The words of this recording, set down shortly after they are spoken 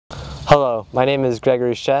Hello, my name is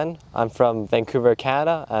Gregory Shen. I'm from Vancouver,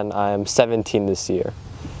 Canada, and I'm 17 this year.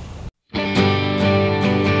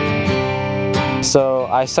 So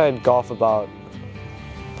I started golf about,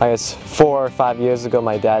 4 or 5 years ago.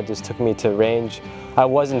 My dad just took me to range. I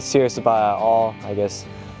wasn't serious about it at all.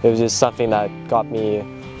 It was just something that got me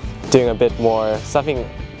doing a bit more athletic,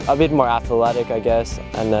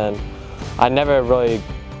 and then I never really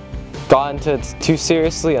got into it too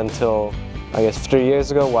seriously until 3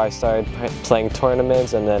 years ago, where I started playing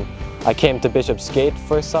tournaments, and then I came to Bishop's Gate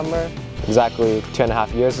for a summer, exactly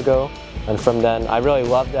 2.5 years ago, and from then I really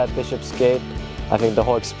loved that Bishop's Gate. I think the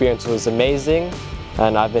whole experience was amazing,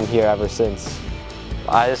 and I've been here ever since.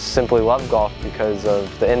 I just simply love golf because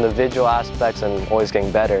of the individual aspects and always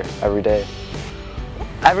getting better every day.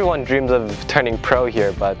 Everyone dreams of turning pro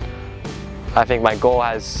here, but I think my goal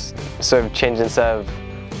has sort of changed. Instead of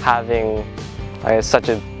having such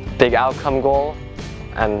a big outcome goal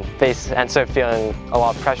and sort of feeling a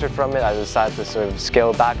lot of pressure from it, I decided to sort of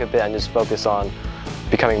scale back a bit and just focus on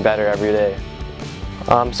becoming better every day.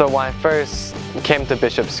 So when I first came to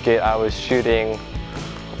Bishop's Gate, I was shooting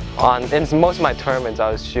in most of my tournaments,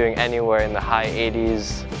 I was shooting anywhere in the high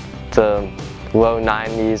 80s to low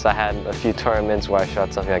 90s. I had a few tournaments where I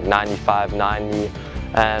shot something like 95, 90,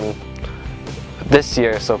 and this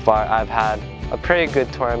year so far I've had a pretty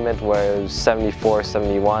good tournament where it was 74,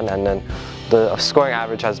 71, and then the scoring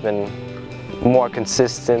average has been more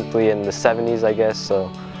consistently in the 70s, I guess. So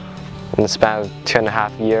in the span of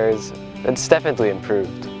 2.5 years, it's definitely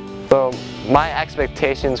improved. So my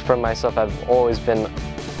expectations for myself have always been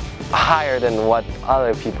higher than what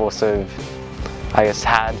other people sort of,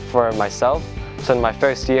 had for myself. So in my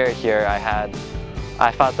first year here, I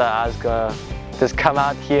thought that I was gonna just come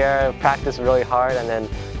out here, practice really hard, and then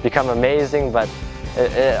become amazing, but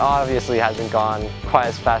it obviously hasn't gone quite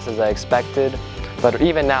as fast as I expected. But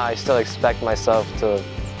even now, I still expect myself to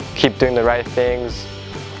keep doing the right things,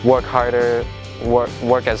 work harder,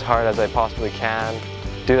 work as hard as I possibly can,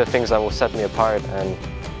 do the things that will set me apart, and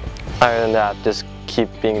other than that, just keep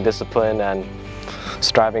being disciplined and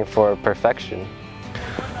striving for perfection.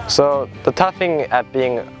 So the tough thing at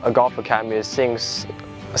being a golf academy is seeing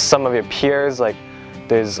some of your peers.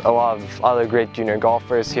 There's a lot of other great junior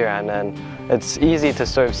golfers here, and then it's easy to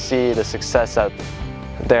sort of see the success that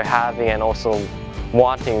they're having and also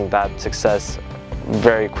wanting that success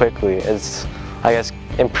very quickly.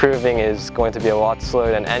 Improving is going to be a lot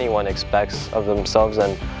slower than anyone expects of themselves,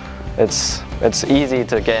 and it's easy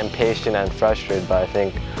to get impatient and frustrated, but I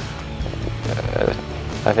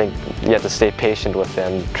think you have to stay patient with it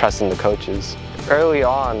and trust in the coaches. Early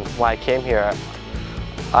on, when I came here,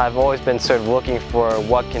 I've always been sort of looking for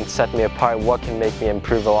what can set me apart, what can make me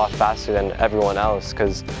improve a lot faster than everyone else,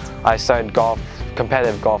 because I started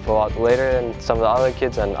competitive golf a lot later than some of the other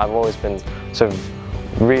kids, and I've always been sort of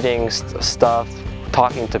reading stuff,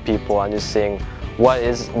 talking to people, and just seeing what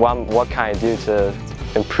can I do to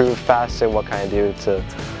improve faster, what can I do to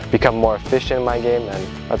become more efficient in my game, and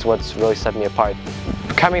that's what's really set me apart.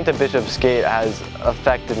 Coming to Bishop's Gate has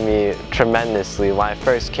affected me tremendously. When I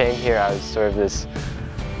first came here, I was sort of this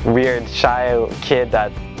weird, shy kid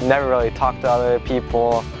that never really talked to other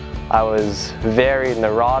people. I was very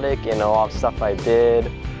neurotic in a lot of stuff I did,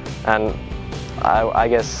 and I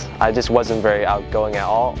guess I just wasn't very outgoing at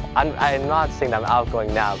all. I'm not saying that I'm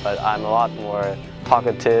outgoing now, but I'm a lot more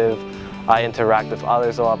talkative. I interact with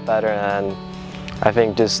others a lot better, and I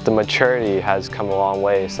think just the maturity has come a long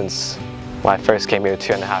way since when I first came here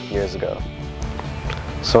 2.5 years ago.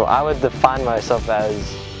 So I would define myself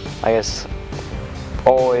as,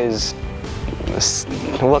 always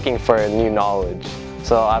looking for new knowledge.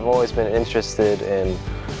 So I've always been interested in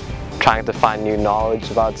trying to find new knowledge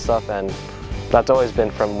about stuff, and that's always been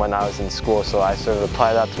from when I was in school. So I sort of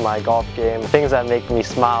apply that to my golf game. Things that make me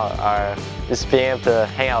smile are just being able to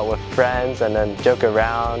hang out with friends and then joke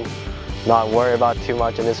around, not worry about too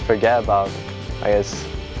much, and just forget about,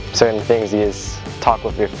 certain things. You just talk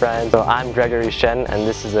with your friends. So I'm Gregory Shen, and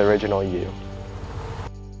this is Original You.